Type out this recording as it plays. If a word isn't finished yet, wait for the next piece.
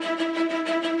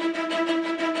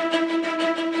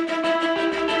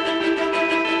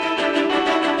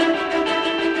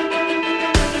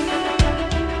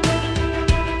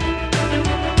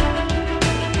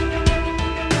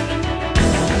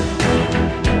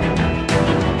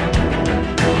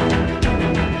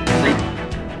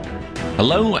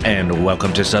Hello and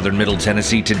welcome to Southern Middle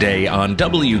Tennessee Today on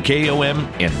WKOM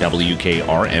and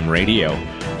WKRM Radio,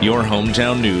 your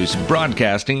hometown news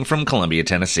broadcasting from Columbia,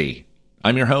 Tennessee.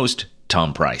 I'm your host,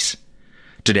 Tom Price.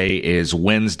 Today is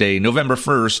Wednesday, November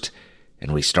 1st,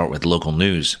 and we start with local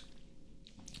news.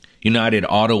 United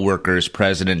Auto Workers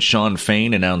President Shawn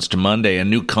Fain announced Monday a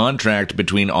new contract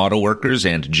between auto workers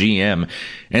and GM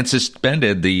and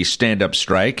suspended the stand-up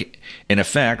strike in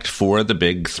effect for the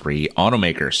big three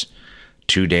automakers.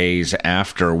 2 days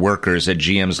after workers at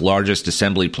GM's largest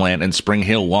assembly plant in Spring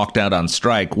Hill walked out on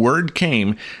strike, word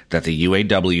came that the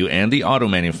UAW and the auto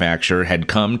manufacturer had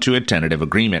come to a tentative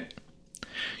agreement.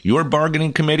 Your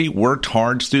bargaining committee worked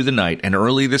hard through the night and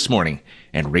early this morning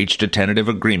and reached a tentative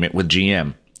agreement with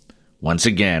GM. Once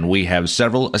again, we have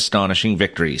several astonishing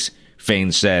victories,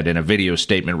 Fain said in a video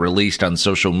statement released on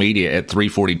social media at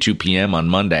 3:42 p.m. on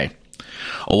Monday.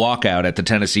 A walkout at the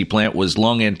Tennessee plant was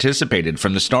long anticipated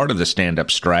from the start of the stand-up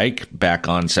strike back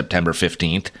on September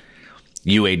 15th.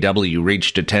 UAW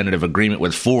reached a tentative agreement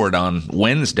with Ford on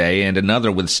Wednesday and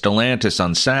another with Stellantis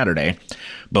on Saturday.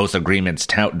 Both agreements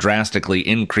tout drastically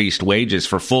increased wages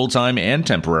for full-time and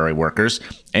temporary workers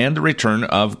and the return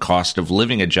of cost of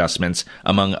living adjustments,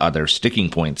 among other sticking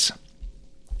points.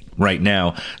 Right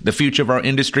now, the future of our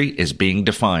industry is being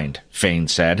defined, Fain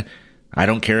said. I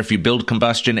don't care if you build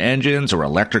combustion engines or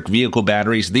electric vehicle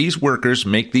batteries, these workers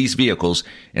make these vehicles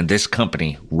and this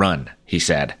company run, he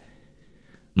said.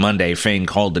 Monday, Fain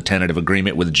called the tentative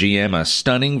agreement with GM a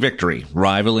stunning victory,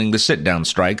 rivaling the sit-down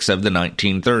strikes of the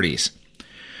 1930s.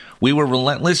 We were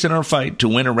relentless in our fight to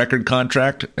win a record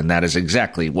contract, and that is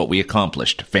exactly what we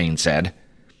accomplished, Fain said.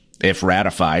 If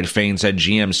ratified, Fain said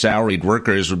GM salaried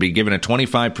workers would be given a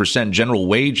 25% general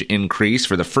wage increase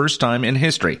for the first time in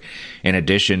history, in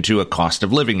addition to a cost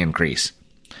of living increase.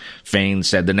 Fain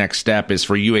said the next step is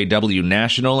for UAW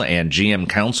national and GM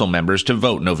council members to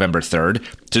vote November 3rd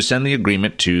to send the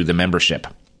agreement to the membership.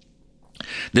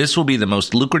 This will be the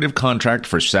most lucrative contract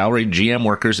for salaried GM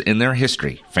workers in their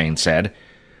history, Fain said.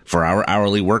 For our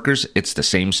hourly workers, it's the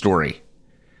same story.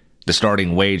 The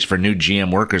starting wage for new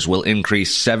GM workers will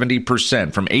increase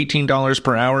 70% from $18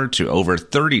 per hour to over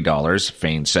 $30,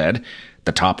 Fain said.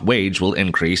 The top wage will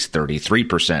increase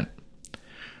 33%.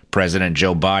 President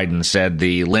Joe Biden said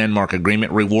the landmark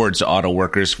agreement rewards auto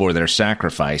workers for their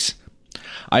sacrifice.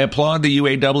 I applaud the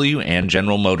UAW and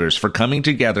General Motors for coming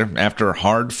together after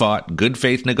hard-fought,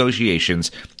 good-faith negotiations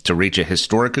to reach a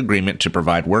historic agreement to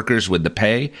provide workers with the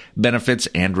pay, benefits,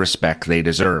 and respect they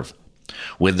deserve.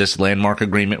 With this landmark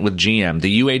agreement with GM,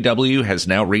 the UAW has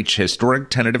now reached historic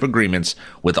tentative agreements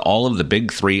with all of the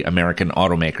big three American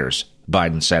automakers,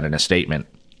 Biden said in a statement.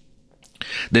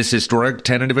 This historic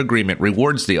tentative agreement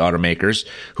rewards the automakers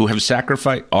who have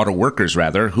sacrificed, auto workers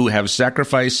rather, who have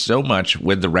sacrificed so much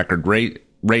with the record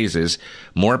raises,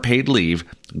 more paid leave,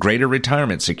 greater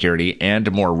retirement security, and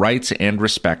more rights and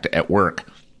respect at work.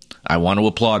 I want to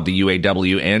applaud the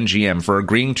UAW and GM for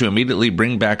agreeing to immediately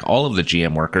bring back all of the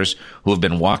GM workers who have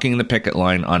been walking the picket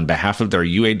line on behalf of their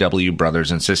UAW brothers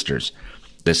and sisters.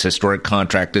 This historic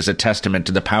contract is a testament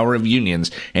to the power of unions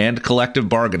and collective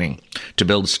bargaining to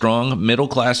build strong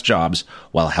middle-class jobs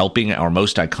while helping our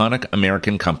most iconic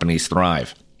American companies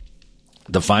thrive.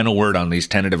 The final word on these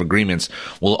tentative agreements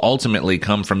will ultimately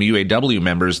come from UAW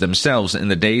members themselves in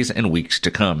the days and weeks to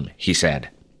come, he said.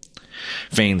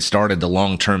 Fain started the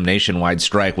long-term nationwide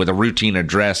strike with a routine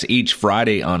address each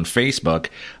Friday on Facebook,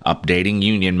 updating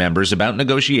union members about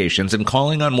negotiations and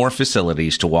calling on more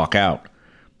facilities to walk out.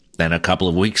 Then a couple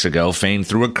of weeks ago, Fain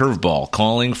threw a curveball,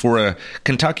 calling for a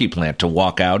Kentucky plant to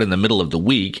walk out in the middle of the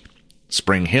week.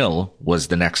 Spring Hill was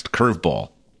the next curveball.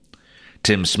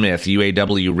 Tim Smith,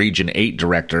 UAW Region 8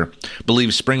 Director,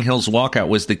 believes Spring Hill's walkout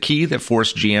was the key that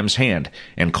forced GM's hand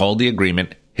and called the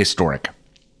agreement historic.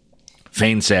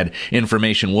 Fain said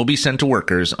information will be sent to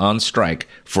workers on strike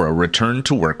for a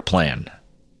return-to-work plan.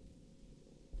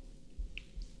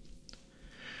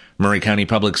 Maury County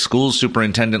Public Schools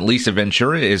Superintendent Lisa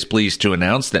Ventura is pleased to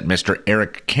announce that Mr.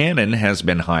 Eric Cannon has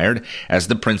been hired as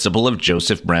the principal of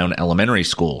Joseph Brown Elementary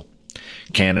School.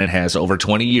 Cannon has over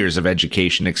 20 years of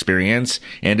education experience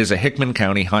and is a Hickman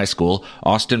County High School,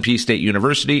 Austin Peay State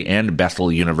University, and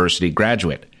Bethel University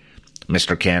graduate.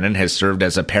 Mr. Cannon has served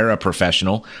as a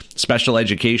paraprofessional, special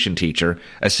education teacher,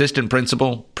 assistant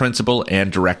principal,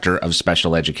 and director of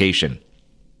special education.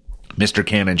 Mr.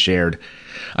 Cannon shared,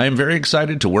 I am very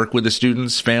excited to work with the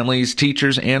students, families,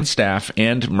 teachers, and staff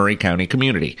and Maury County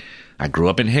community. I grew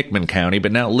up in Hickman County,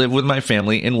 but now live with my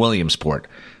family in Williamsport.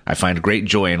 I find great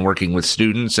joy in working with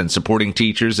students and supporting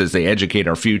teachers as they educate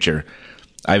our future.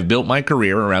 I've built my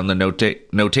career around the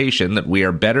notation that we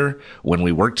are better when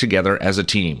we work together as a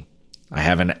team. I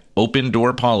have an open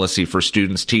door policy for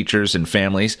students, teachers, and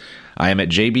families. I am at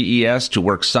JBES to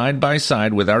work side by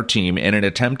side with our team in an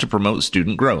attempt to promote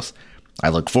student growth. I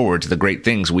look forward to the great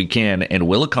things we can and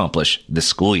will accomplish this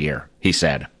school year, he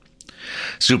said.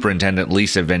 Superintendent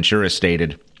Lisa Ventura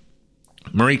stated,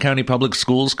 Murray County Public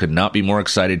Schools could not be more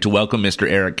excited to welcome Mr.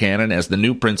 Eric Cannon as the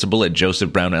new principal at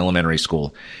Joseph Brown Elementary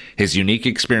School. His unique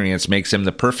experience makes him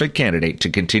the perfect candidate to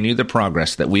continue the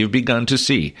progress that we have begun to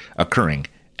see occurring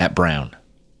at Brown.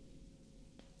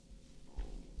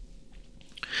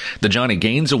 The Johnny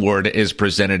Gaines Award is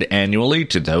presented annually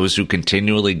to those who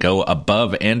continually go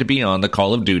above and beyond the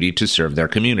call of duty to serve their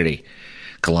community.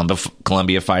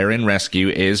 Columbia Fire and Rescue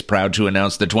is proud to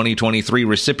announce the 2023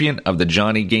 recipient of the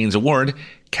Johnny Gaines Award,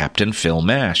 Captain Phil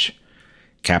Mash.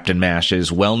 Captain Mash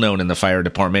is well known in the fire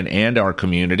department and our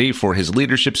community for his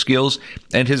leadership skills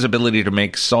and his ability to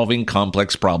make solving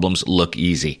complex problems look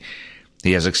easy.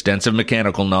 He has extensive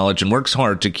mechanical knowledge and works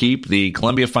hard to keep the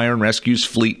Columbia Fire and Rescue's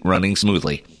fleet running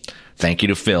smoothly. Thank you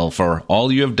to Phil for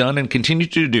all you have done and continue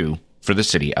to do for the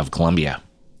city of Columbia.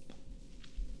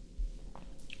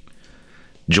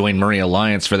 Join Murray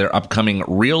Alliance for their upcoming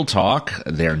Real Talk,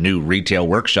 their new retail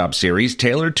workshop series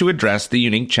tailored to address the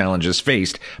unique challenges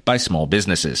faced by small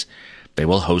businesses. They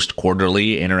will host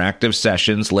quarterly interactive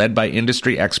sessions led by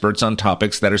industry experts on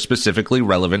topics that are specifically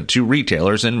relevant to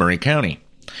retailers in Murray County.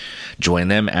 Join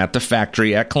them at the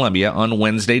factory at Columbia on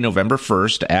Wednesday, November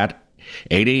 1st at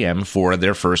 8 a.m. for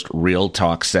their first Real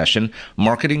Talk session,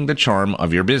 Marketing the Charm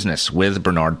of Your Business, with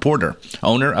Bernard Porter,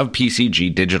 owner of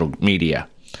PCG Digital Media.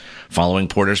 Following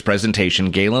Porter's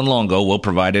presentation, Galen Longo will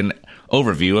provide an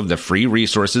overview of the free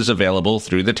resources available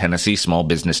through the Tennessee Small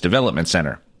Business Development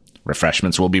Center.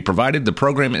 Refreshments will be provided. The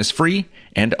program is free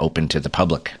and open to the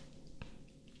public.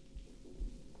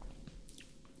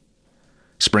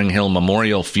 Spring Hill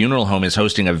Memorial Funeral Home is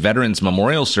hosting a Veterans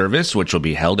Memorial Service, which will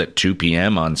be held at 2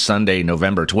 p.m. on Sunday,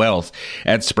 November 12th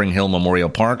at Spring Hill Memorial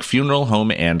Park Funeral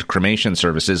Home and Cremation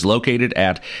Services located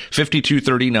at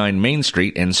 5239 Main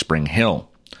Street in Spring Hill.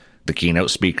 The keynote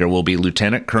speaker will be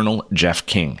Lieutenant Colonel Jeff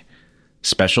King.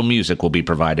 Special music will be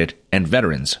provided, and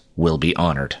veterans will be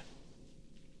honored.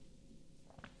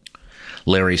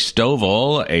 Larry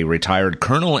Stovall, a retired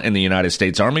colonel in the United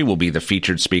States Army, will be the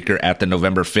featured speaker at the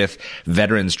November 5th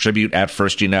Veterans Tribute at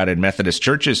First United Methodist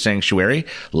Church's Sanctuary,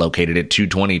 located at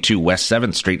 222 West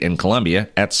 7th Street in Columbia,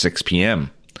 at 6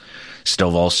 p.m.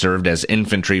 Stovall served as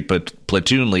infantry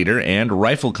platoon leader and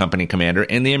rifle company commander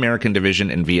in the American Division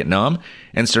in Vietnam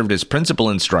and served as principal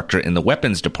instructor in the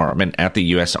weapons department at the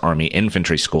U.S. Army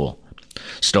Infantry School.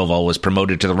 Stovall was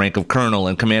promoted to the rank of colonel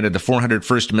and commanded the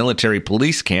 401st Military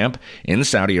Police Camp in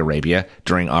Saudi Arabia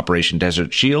during Operation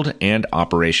Desert Shield and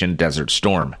Operation Desert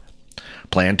Storm.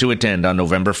 Plan to attend on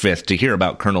November 5th to hear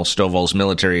about Colonel Stovall's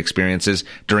military experiences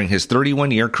during his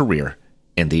 31-year career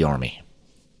in the Army.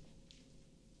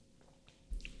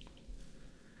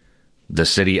 The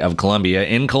City of Columbia,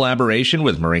 in collaboration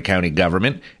with Murray County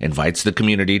government, invites the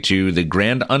community to the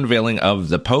grand unveiling of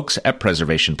the Pokes at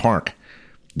Preservation Park.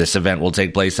 This event will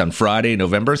take place on Friday,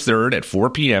 November 3rd at 4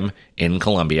 p.m. in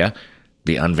Columbia.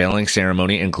 The unveiling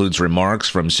ceremony includes remarks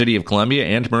from City of Columbia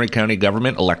and Murray County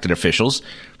government elected officials.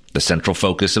 The central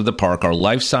focus of the park are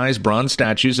life-size bronze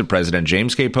statues of President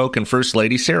James K. Polk and First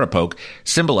Lady Sarah Polk,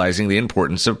 symbolizing the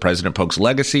importance of President Polk's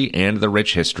legacy and the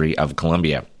rich history of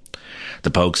Columbia.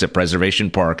 The Pokes at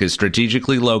Preservation Park is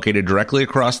strategically located directly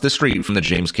across the street from the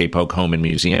James K. Polk Home and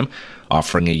Museum,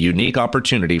 offering a unique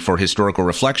opportunity for historical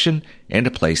reflection and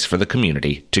a place for the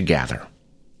community to gather.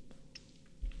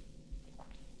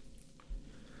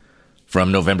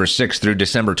 From November 6th through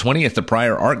December 20th, the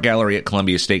Pryor Art Gallery at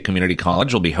Columbia State Community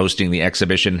College will be hosting the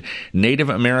exhibition Native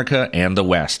America and the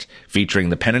West, featuring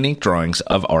the pen and ink drawings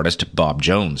of artist Bob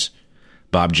Jones.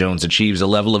 Bob Jones achieves a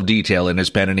level of detail in his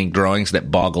pen and ink drawings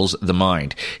that boggles the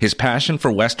mind. His passion for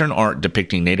Western art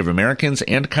depicting Native Americans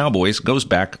and cowboys goes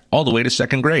back all the way to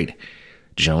second grade.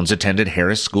 Jones attended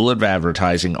Harris School of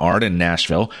Advertising Art in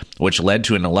Nashville, which led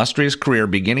to an illustrious career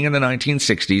beginning in the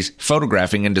 1960s,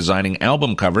 photographing and designing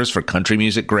album covers for country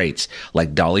music greats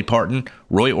like Dolly Parton,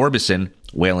 Roy Orbison,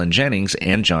 Waylon Jennings,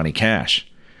 and Johnny Cash.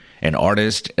 An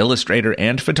artist, illustrator,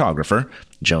 and photographer,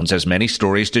 Jones has many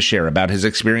stories to share about his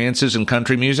experiences in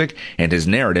country music and his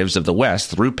narratives of the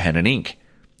West through pen and ink.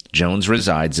 Jones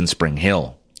resides in Spring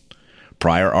Hill.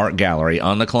 Pryor Art Gallery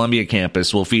on the Columbia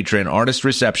campus will feature an artist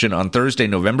reception on Thursday,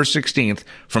 November 16th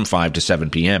from 5 to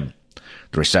 7 p.m.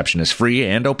 The reception is free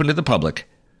and open to the public,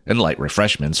 and light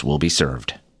refreshments will be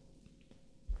served.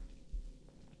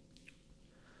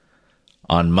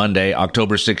 On Monday,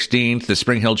 October 16th, the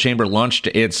Spring Hill Chamber launched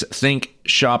its Think,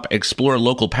 Shop, Explore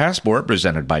Local Passport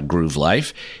presented by Groove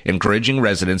Life, encouraging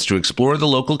residents to explore the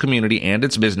local community and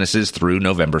its businesses through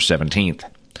November 17th.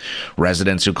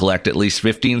 Residents who collect at least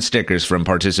 15 stickers from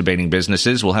participating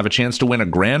businesses will have a chance to win a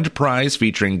grand prize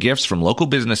featuring gifts from local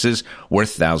businesses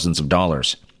worth thousands of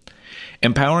dollars.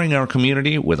 Empowering our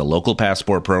community with a local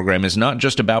passport program is not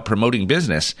just about promoting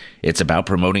business, it's about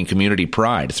promoting community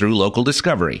pride through local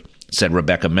discovery, said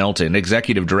Rebecca Melton,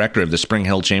 Executive Director of the Spring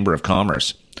Hill Chamber of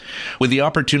Commerce. With the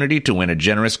opportunity to win a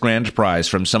generous grand prize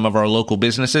from some of our local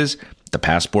businesses, the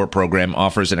Passport program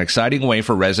offers an exciting way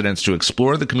for residents to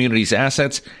explore the community's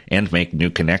assets and make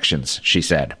new connections, she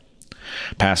said.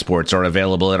 Passports are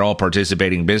available at all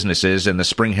participating businesses in the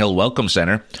Spring Hill Welcome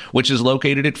Center, which is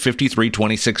located at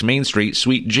 5326 Main Street,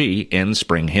 Suite G in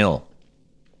Spring Hill.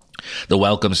 The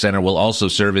Welcome Center will also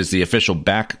serve as the official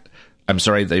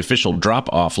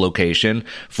drop-off location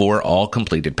for all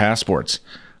completed passports.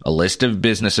 A list of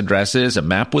business addresses, a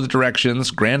map with directions,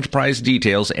 grand prize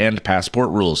details, and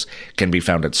passport rules can be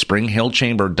found at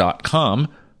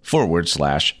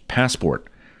springhillchamber.com/passport.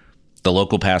 The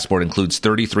local passport includes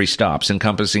 33 stops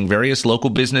encompassing various local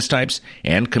business types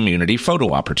and community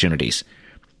photo opportunities.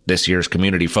 This year's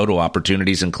community photo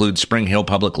opportunities include Spring Hill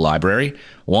Public Library,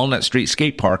 Walnut Street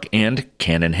Skate Park, and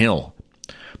Cannon Hill.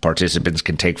 Participants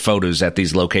can take photos at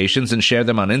these locations and share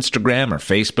them on Instagram or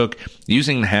Facebook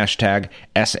using the hashtag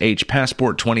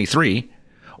SHPassport23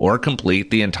 or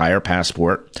complete the entire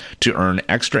passport to earn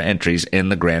extra entries in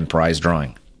the grand prize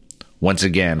drawing. Once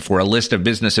again, for a list of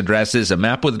business addresses, a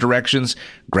map with directions,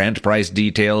 grand prize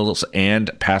details, and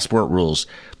passport rules,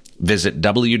 visit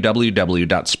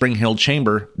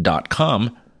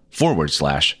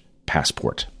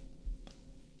www.springhillchamber.com/passport.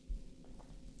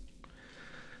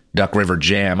 Duck River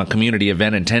Jam, a community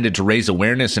event intended to raise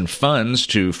awareness and funds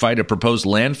to fight a proposed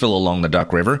landfill along the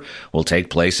Duck River, will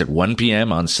take place at 1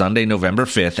 p.m. on Sunday, November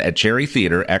 5th at Cherry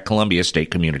Theater at Columbia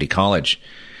State Community College.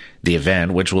 The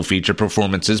event, which will feature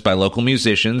performances by local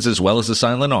musicians as well as a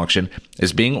silent auction,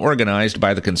 is being organized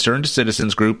by the concerned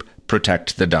citizens group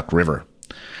Protect the Duck River.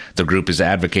 The group has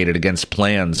advocated against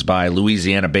plans by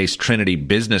Louisiana-based Trinity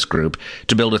Business Group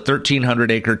to build a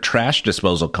 1,300-acre trash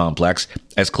disposal complex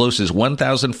as close as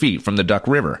 1,000 feet from the Duck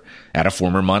River at a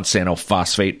former Monsanto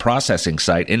phosphate processing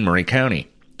site in Murray County.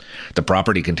 The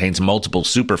property contains multiple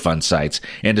Superfund sites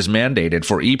and is mandated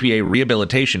for EPA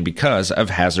rehabilitation because of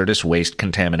hazardous waste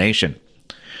contamination.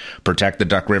 Protect the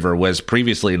Duck River was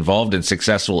previously involved in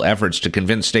successful efforts to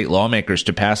convince state lawmakers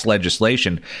to pass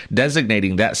legislation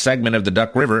designating that segment of the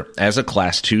Duck River as a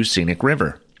Class II scenic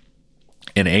river.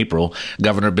 In April,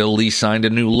 Governor Bill Lee signed a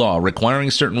new law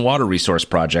requiring certain water resource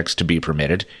projects to be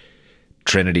permitted.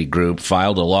 Trinity Group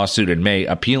filed a lawsuit in May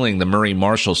appealing the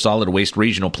Murray-Marshall Solid Waste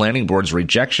Regional Planning Board's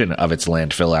rejection of its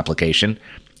landfill application.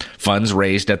 Funds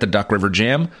raised at the Duck River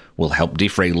Jam will help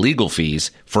defray legal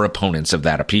fees for opponents of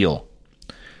that appeal.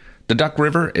 The Duck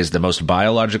River is the most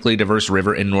biologically diverse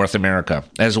river in North America,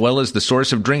 as well as the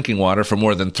source of drinking water for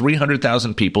more than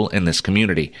 300,000 people in this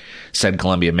community, said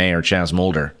Columbia Mayor Chaz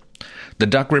Mulder. The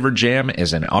Duck River Jam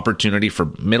is an opportunity for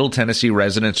Middle Tennessee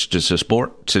residents to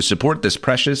support this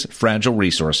precious, fragile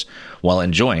resource while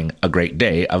enjoying a great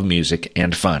day of music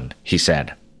and fun, he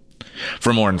said.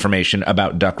 For more information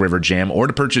about Duck River Jam or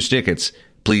to purchase tickets,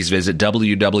 please visit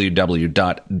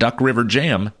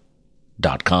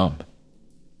www.duckriverjam.com.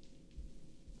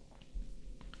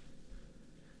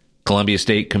 Columbia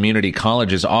State Community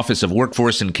College's Office of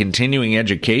Workforce and Continuing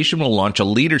Education will launch a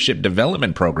leadership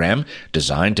development program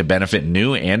designed to benefit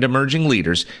new and emerging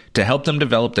leaders to help them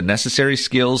develop the necessary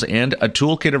skills and a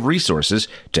toolkit of resources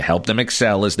to help them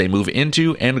excel as they move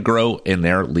into and grow in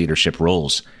their leadership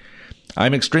roles.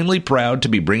 I'm extremely proud to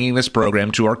be bringing this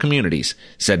program to our communities,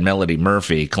 said Melody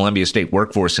Murphy, Columbia State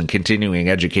Workforce and Continuing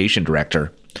Education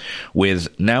Director.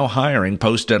 With now hiring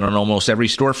posted on almost every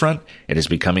storefront, it is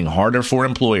becoming harder for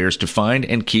employers to find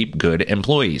and keep good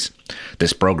employees.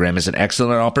 This program is an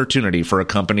excellent opportunity for a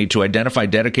company to identify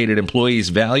dedicated employees'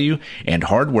 value and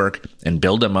hard work and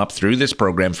build them up through this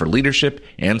program for leadership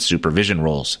and supervision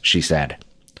roles, she said.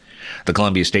 The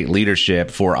Columbia State Leadership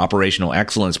for Operational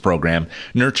Excellence program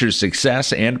nurtures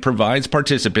success and provides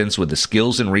participants with the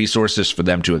skills and resources for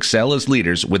them to excel as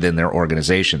leaders within their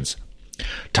organizations.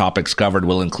 Topics covered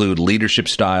will include leadership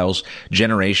styles,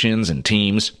 generations and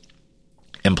teams,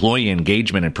 employee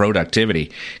engagement and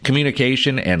productivity,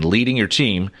 communication and leading your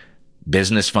team,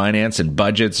 business finance and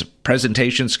budgets,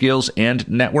 presentation skills and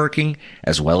networking,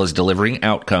 as well as delivering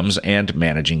outcomes and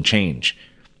managing change.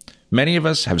 Many of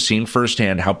us have seen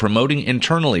firsthand how promoting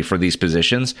internally for these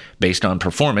positions based on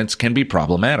performance can be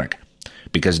problematic.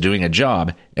 because doing a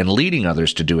job and leading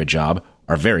others to do a job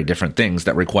are very different things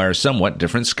that require somewhat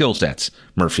different skill sets,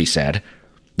 Murphy said.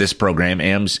 This program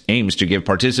aims to give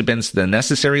participants the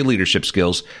necessary leadership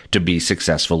skills to be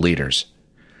successful leaders.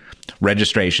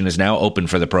 Registration is now open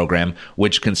for the program,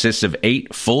 which consists of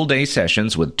 8 full-day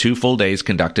sessions with 2 full days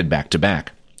conducted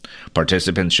back-to-back.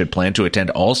 Participants should plan to attend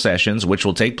all sessions, which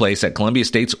will take place at Columbia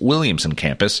State's Williamson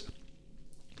campus.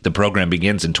 The program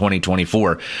begins in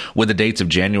 2024 with the dates of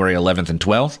January 11th and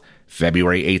 12th,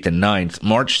 February 8th and 9th,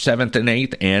 March 7th and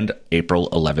 8th, and April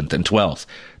 11th and 12th.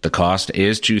 The cost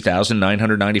is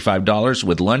 $2,995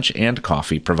 with lunch and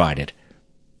coffee provided.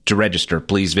 To register,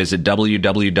 please visit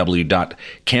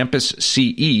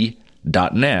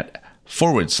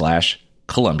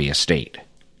www.campusce.net/Columbia State.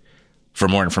 For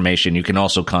more information, you can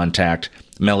also contact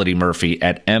Melody Murphy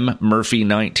at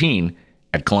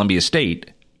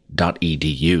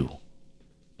mmurphy19@columbiastate.edu.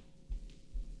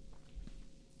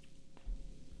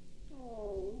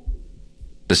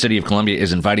 The City of Columbia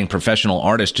is inviting professional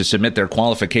artists to submit their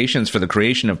qualifications for the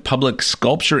creation of public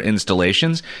sculpture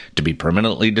installations to be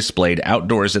permanently displayed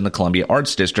outdoors in the Columbia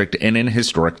Arts District and in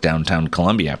historic downtown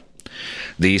Columbia.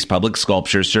 These public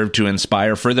sculptures serve to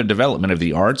inspire further development of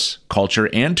the arts, culture,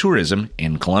 and tourism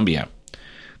in Columbia.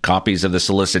 Copies of the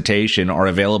solicitation are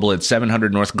available at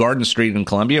 700 North Garden Street in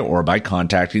Columbia or by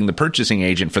contacting the purchasing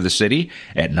agent for the city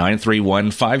at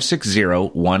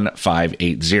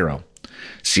 931-560-1580.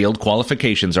 Sealed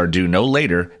qualifications are due no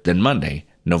later than Monday,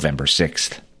 November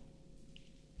 6th.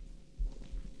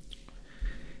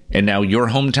 And now your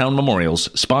hometown memorials,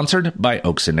 sponsored by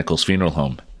Oaks and Nichols Funeral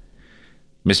Home.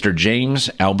 Mr. James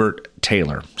Albert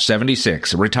Taylor,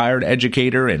 76, retired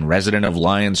educator and resident of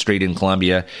Lyon Street in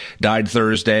Columbia, died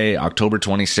Thursday, October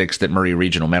 26th at Murray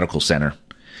Regional Medical Center.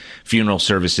 Funeral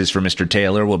services for Mr.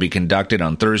 Taylor will be conducted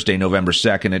on Thursday, November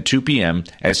 2nd at 2 p.m.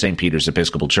 at St. Peter's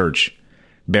Episcopal Church.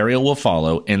 Burial will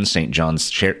follow in St. John's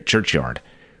Churchyard.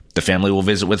 The family will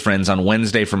visit with friends on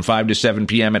Wednesday from 5 to 7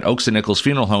 p.m. at Oaks and Nichols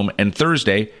Funeral Home and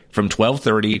Thursday from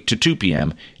 12:30 to 2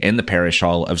 p.m. in the Parish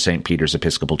Hall of St. Peter's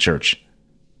Episcopal Church.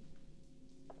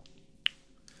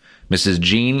 Mrs.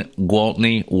 Jean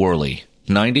Gwaltney Worley,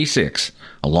 96,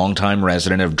 a longtime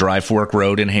resident of Dry Fork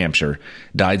Road in Hampshire,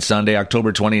 died Sunday,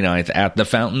 October 29th at the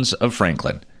Fountains of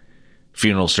Franklin.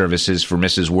 Funeral services for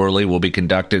Mrs. Worley will be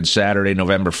conducted Saturday,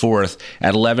 November 4th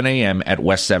at 11 a.m. at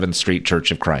West 7th Street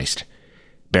Church of Christ.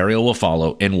 Burial will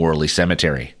follow in Worley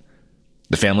Cemetery.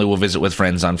 The family will visit with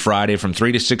friends on Friday from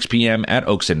 3 to 6 p.m. at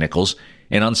Oaks and Nichols,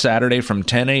 and on Saturday from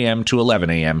 10 a.m. to 11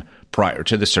 a.m. prior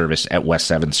to the service at West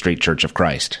 7th Street Church of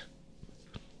Christ.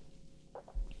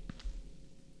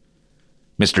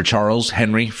 Mr. Charles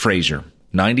Henry Fraser,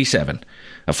 97,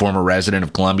 a former resident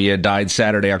of Columbia, died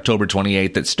Saturday, October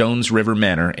 28th at Stones River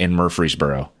Manor in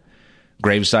Murfreesboro.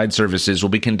 Graveside services will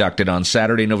be conducted on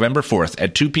Saturday, November 4th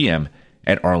at 2 p.m.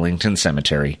 at Arlington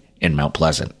Cemetery in Mount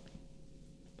Pleasant.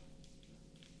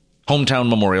 Hometown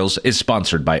Memorials is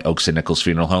sponsored by Oaks and Nichols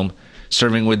Funeral Home,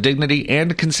 serving with dignity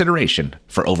and consideration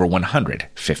for over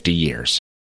 150 years.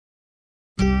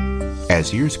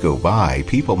 As years go by,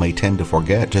 people may tend to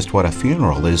forget just what a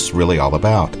funeral is really all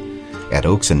about. At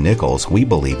Oaks and Nichols, we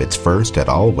believe it's first and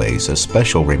always a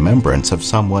special remembrance of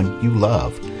someone you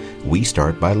love. We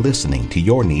start by listening to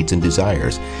your needs and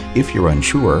desires. If you're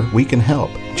unsure, we can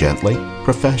help, gently,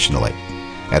 professionally.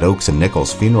 At Oaks and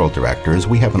Nichols Funeral Directors,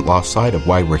 we haven't lost sight of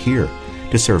why we're here,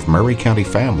 to serve Murray County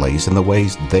families in the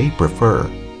ways they prefer,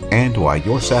 and why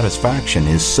your satisfaction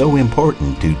is so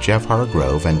important to Jeff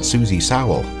Hargrove and Susie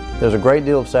Sowell. There's a great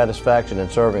deal of satisfaction in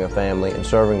serving a family and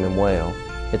serving them well.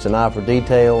 It's an eye for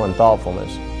detail and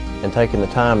thoughtfulness, and taking the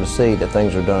time to see that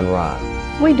things are done right.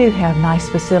 We do have nice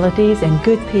facilities and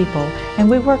good people, and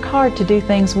we work hard to do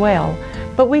things well,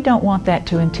 but we don't want that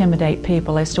to intimidate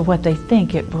people as to what they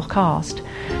think it will cost.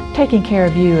 Taking care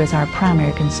of you is our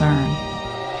primary concern.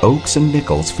 Oaks and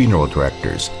Nichols Funeral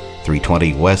Directors,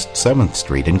 320 West 7th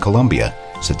Street in Columbia.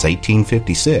 Since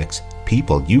 1856,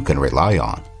 people you can rely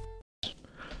on.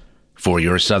 For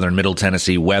your southern Middle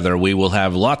Tennessee weather, we will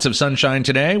have lots of sunshine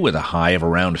today with a high of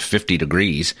around 50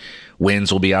 degrees.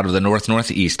 Winds will be out of the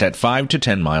north-northeast at 5 to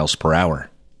 10 miles per hour.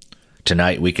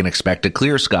 Tonight, we can expect a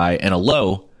clear sky and a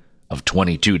low of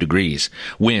 22 degrees.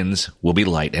 Winds will be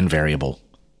light and variable.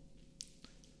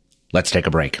 Let's take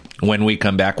a break. When we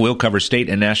come back, we'll cover state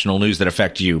and national news that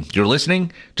affect you. You're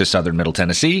listening to Southern Middle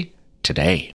Tennessee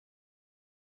Today.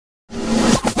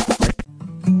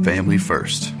 Family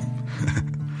first.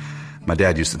 My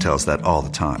dad used to tell us that all the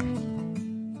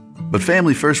time. But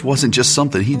family first wasn't just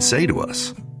something he'd say to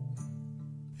us.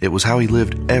 It was how he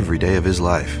lived every day of his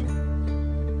life.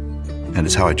 And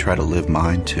it's how I try to live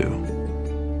mine too.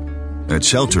 At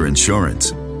Shelter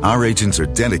Insurance, our agents are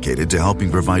dedicated to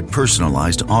helping provide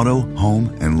personalized auto,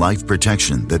 home, and life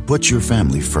protection that puts your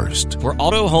family first. For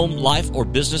auto, home, life, or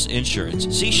business insurance,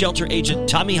 see Shelter Agent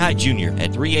Tommy Hyde Jr.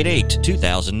 at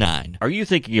 388-2009. Are you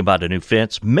thinking about a new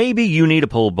fence? Maybe you need a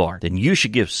pole barn. Then you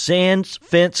should give Sands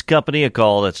Fence Company a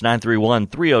call. That's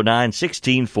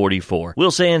 931-309-1644.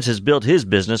 Will Sands has built his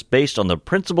business based on the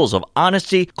principles of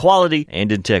honesty, quality,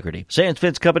 and integrity. Sands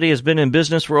Fence Company has been in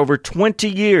business for over 20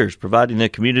 years, providing the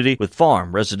community with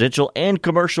farm, residential, and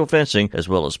commercial fencing, as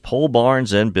well as pole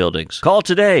barns and buildings. Call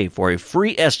today for a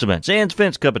free estimate. Sands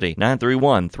Fence Company,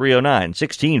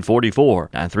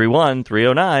 931-309-1644.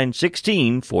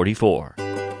 931-309-1644.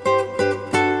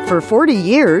 For 40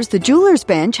 years, the Jewelers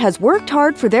Bench has worked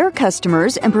hard for their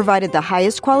customers and provided the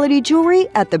highest quality jewelry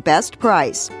at the best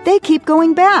price. They keep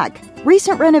going back.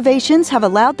 Recent renovations have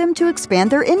allowed them to expand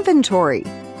their inventory.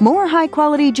 More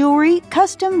high-quality jewelry,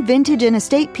 custom, vintage, and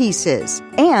estate pieces,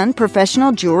 and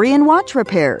professional jewelry and watch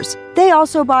repairs. They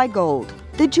also buy gold.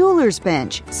 The Jewelers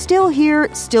Bench. Still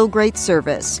here, still great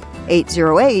service.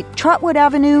 808 Trotwood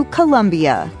Avenue,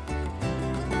 Columbia.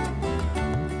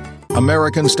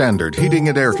 American Standard Heating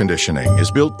and Air Conditioning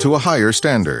is built to a higher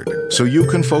standard, so you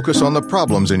can focus on the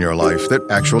problems in your life that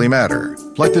actually matter,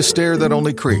 like the stair that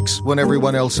only creaks when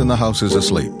everyone else in the house is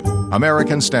asleep.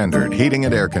 American Standard Heating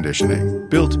and Air Conditioning,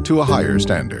 built to a higher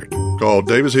standard. Call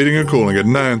Davis Heating and Cooling at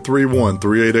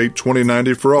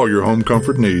 931-388-2090 for all your home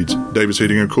comfort needs. Davis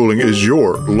Heating and Cooling is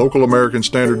your local American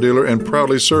Standard dealer and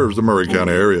proudly serves the Murray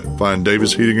County area. Find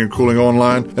Davis Heating and Cooling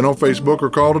online and on Facebook or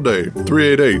call today,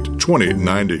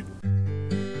 388-2090.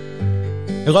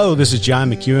 Hello, this is John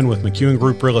McEwen with McEwen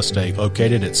Group Real Estate,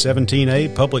 located at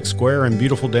 17A Public Square in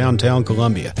beautiful downtown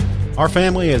Columbia. Our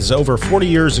family has over 40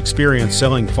 years' experience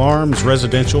selling farms,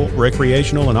 residential,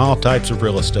 recreational, and all types of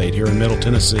real estate here in Middle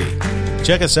Tennessee.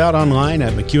 Check us out online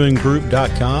at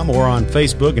McEwenGroup.com or on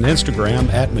Facebook and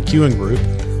Instagram at McEwen Group,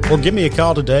 or give me a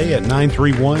call today at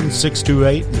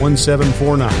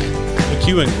 931-628-1749.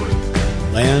 McEwen Group.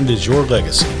 Land is your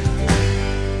legacy.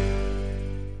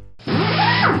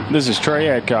 This is Trey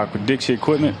Adcock with Dixie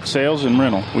Equipment Sales and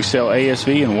Rental. We sell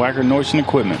ASV and Wacker Neuson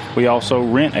equipment. We also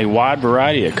rent a wide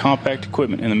variety of compact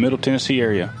equipment in the Middle Tennessee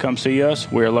area. Come see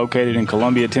us. We are located in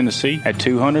Columbia, Tennessee at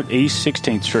 200 East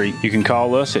 16th Street. You can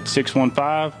call us at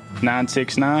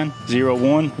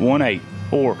 615-969-0118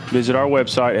 or visit our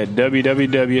website at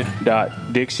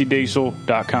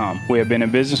www.dixiediesel.com. We have been in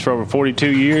business for over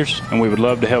 42 years, and we would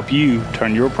love to help you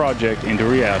turn your project into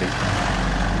reality.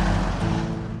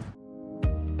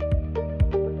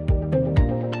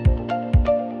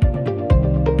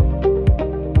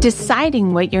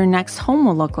 Deciding what your next home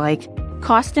will look like,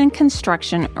 cost in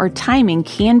construction, or timing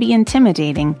can be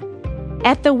intimidating.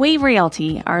 At The Way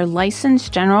Realty, our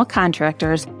licensed general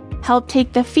contractors help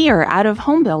take the fear out of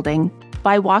home building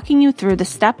by walking you through the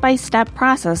step-by-step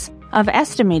process of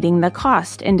estimating the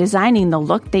cost and designing the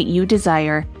look that you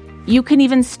desire. You can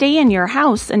even stay in your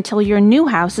house until your new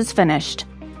house is finished.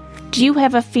 Do you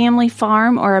have a family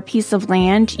farm or a piece of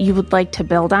land you would like to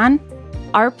build on?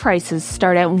 Our prices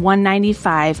start at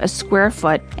 $195 a square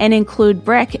foot and include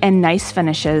brick and nice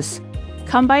finishes.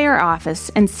 Come by our office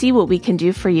and see what we can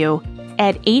do for you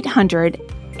at 800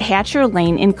 Hatcher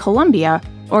Lane in Columbia,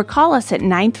 or call us at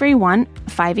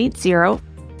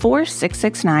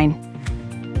 931-580-4669.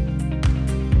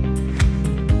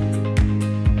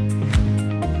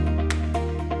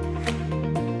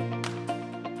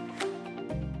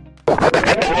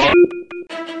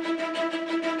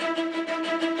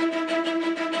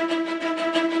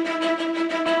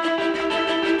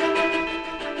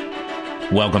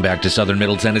 Welcome back to Southern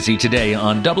Middle Tennessee today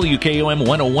on WKOM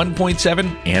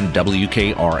 101.7 and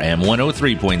WKRM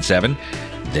 103.7.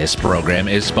 This program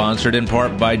is sponsored in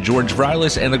part by George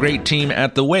Vrylis and the great team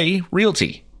at The Way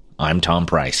Realty. I'm Tom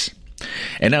Price.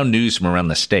 And now news from around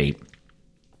the state.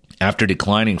 After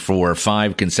declining for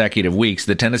 5 consecutive weeks,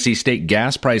 the Tennessee state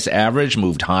gas price average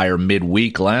moved higher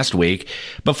midweek last week,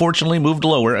 but fortunately moved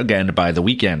lower again by the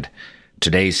weekend.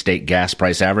 Today's state gas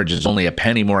price average is only a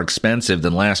penny more expensive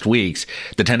than last week's.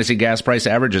 The Tennessee gas price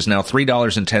average is now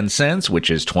 $3.10,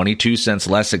 which is 22 cents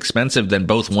less expensive than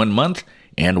both 1 month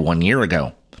and 1 year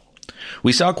ago.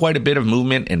 We saw quite a bit of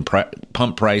movement in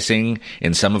pump pricing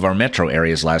in some of our metro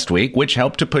areas last week, which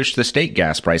helped to push the state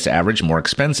gas price average more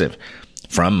expensive.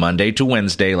 From Monday to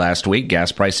Wednesday last week,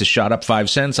 gas prices shot up 5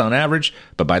 cents on average,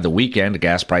 but by the weekend,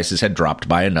 gas prices had dropped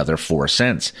by another 4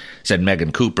 cents, said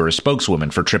Megan Cooper, a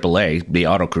spokeswoman for AAA, the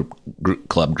Auto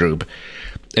Club Group.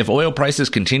 If oil prices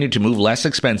continue to move less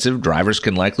expensive, drivers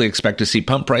can likely expect to see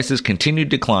pump prices continue to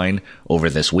decline over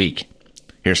this week.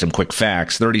 Here's some quick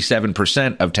facts.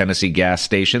 37% of Tennessee gas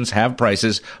stations have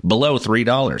prices below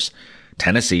 $3.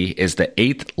 Tennessee is the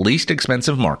 8th least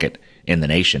expensive market in the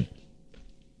nation.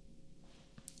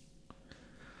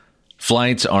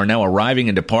 Flights are now arriving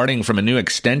and departing from a new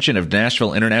extension of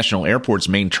Nashville International Airport's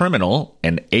main terminal,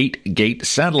 an 8-gate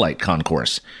satellite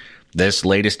concourse. This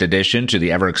latest addition to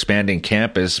the ever-expanding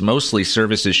campus mostly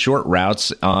services short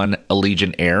routes on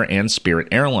Allegiant Air and Spirit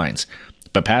Airlines,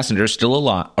 but passengers still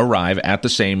arrive at the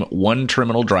same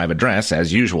one-terminal drive address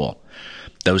as usual.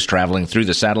 Those traveling through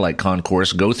the satellite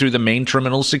concourse go through the main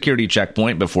terminal security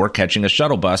checkpoint before catching a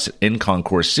shuttle bus in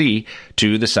Concourse C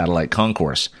to the satellite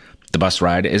concourse. The bus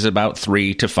ride is about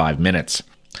 3 to 5 minutes.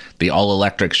 The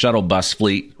all-electric shuttle bus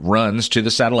fleet runs to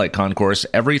the satellite concourse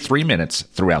every 3 minutes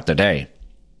throughout the day.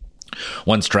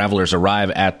 Once travelers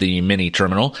arrive at the mini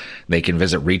terminal, they can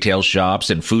visit retail shops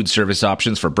and food service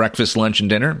options for breakfast, lunch, and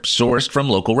dinner sourced from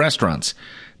local restaurants.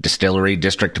 Distillery,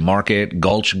 District Market,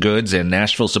 Gulch Goods, and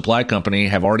Nashville Supply Company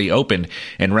have already opened,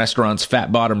 and restaurants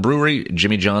Fat Bottom Brewery,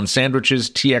 Jimmy John's Sandwiches,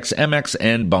 TXMX,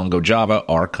 and Bongo Java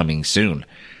are coming soon.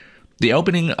 The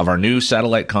opening of our new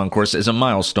satellite concourse is a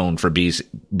milestone for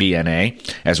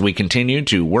BNA as we continue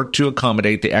to work to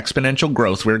accommodate the exponential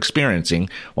growth we're experiencing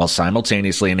while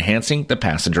simultaneously enhancing the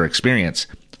passenger experience,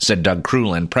 said Doug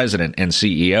Crulin, President and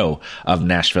CEO of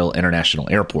Nashville International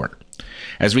Airport.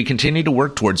 As we continue to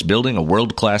work towards building a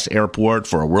world-class airport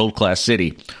for a world-class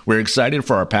city, we're excited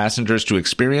for our passengers to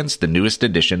experience the newest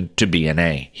addition to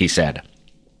BNA, he said.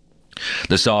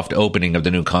 The soft opening of the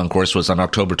new concourse was on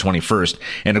October 21st,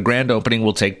 and a grand opening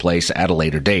will take place at a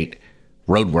later date.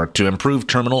 Roadwork to improve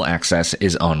terminal access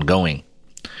is ongoing.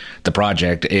 The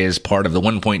project is part of the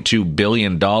 $1.2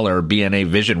 billion BNA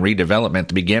Vision redevelopment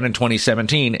that began in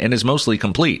 2017 and is mostly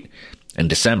complete. In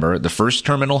December, the first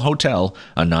terminal hotel,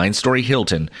 a 9-story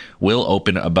Hilton, will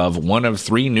open above one of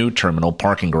 3 new terminal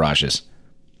parking garages.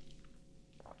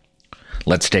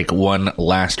 Let's take one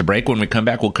last break. When we come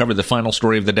back, we'll cover the final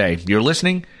story of the day. You're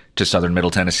listening to Southern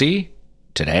Middle Tennessee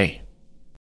Today.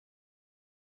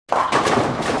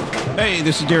 Hey,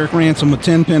 this is Derek Ransom with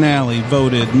Ten Pin Alley,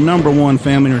 voted #1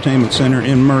 family entertainment center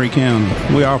in Murray County.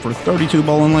 We offer 32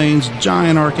 bowling lanes,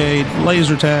 giant arcade,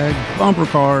 laser tag, bumper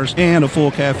cars, and a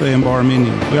full cafe and bar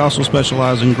menu. We also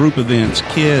specialize in group events,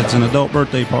 kids and adult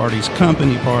birthday parties,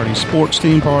 company parties, sports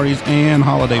team parties, and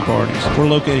holiday parties. We're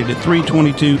located at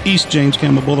 322 East James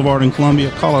Campbell Boulevard in Columbia.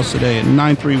 Call us today at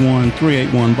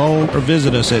 931-381-BOWL or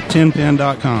visit us at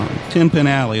tenpin.com. Ten Pin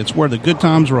Alley, it's where the good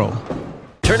times roll.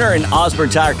 Turner and Osborne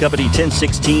Tire Company,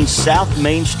 1016 South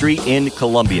Main Street in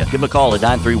Columbia. Give them a call at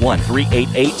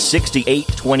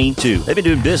 931-388-6822. They've been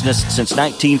doing business since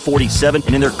 1947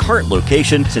 and in their current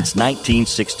location since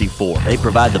 1964. They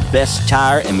provide the best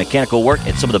tire and mechanical work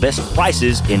at some of the best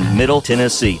prices in Middle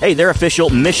Tennessee. Hey, they're official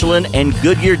Michelin and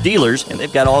Goodyear dealers, and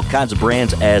they've got all kinds of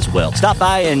brands as well. Stop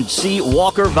by and see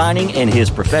Walker Vining and his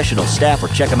professional staff, or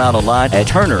check them out online at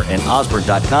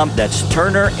turnerandosborne.com. That's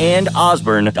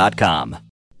turnerandosborne.com.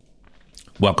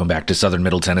 Welcome back to Southern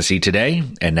Middle Tennessee Today,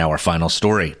 and now our final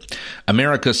story.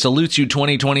 America Salutes You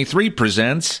 2023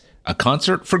 presents A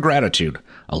Concert for Gratitude,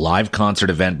 a live concert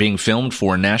event being filmed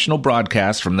for national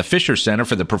broadcast from the Fisher Center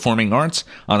for the Performing Arts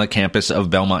on the campus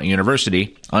of Belmont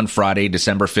University on Friday,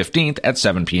 December 15th at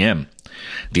 7 p.m.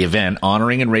 The event,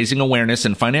 honoring and raising awareness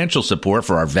and financial support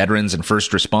for our veterans and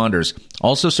first responders,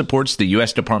 also supports the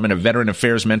U.S. Department of Veteran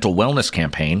Affairs Mental Wellness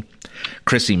Campaign.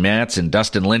 Chrissy Matz and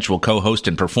Dustin Lynch will co-host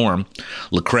and perform.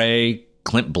 Lecrae,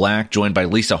 Clint Black, joined by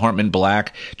Lisa Hartman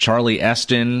Black, Charlie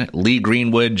Eston, Lee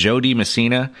Greenwood, Jody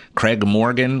Messina, Craig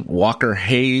Morgan, Walker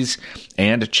Hayes,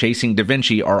 and Chasing Da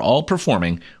Vinci are all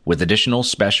performing, with additional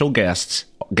special guest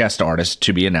artists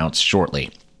to be announced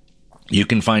shortly. You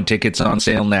can find tickets on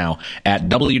sale now at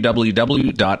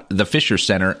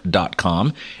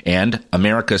www.thefishercenter.com and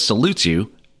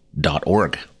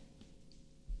americasalutesyou.org.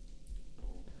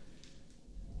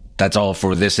 That's all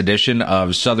for this edition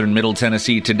of Southern Middle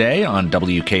Tennessee Today on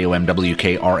WKOM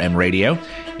WKRM Radio.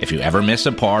 If you ever miss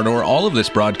a part or all of this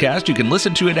broadcast, you can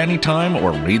listen to it anytime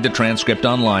or read the transcript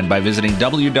online by visiting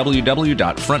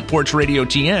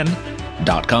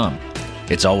www.frontporchradiotn.com.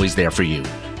 It's always there for you.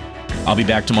 I'll be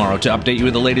back tomorrow to update you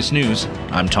with the latest news.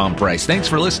 I'm Tom Price. Thanks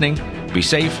for listening. Be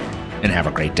safe and have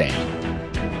a great day.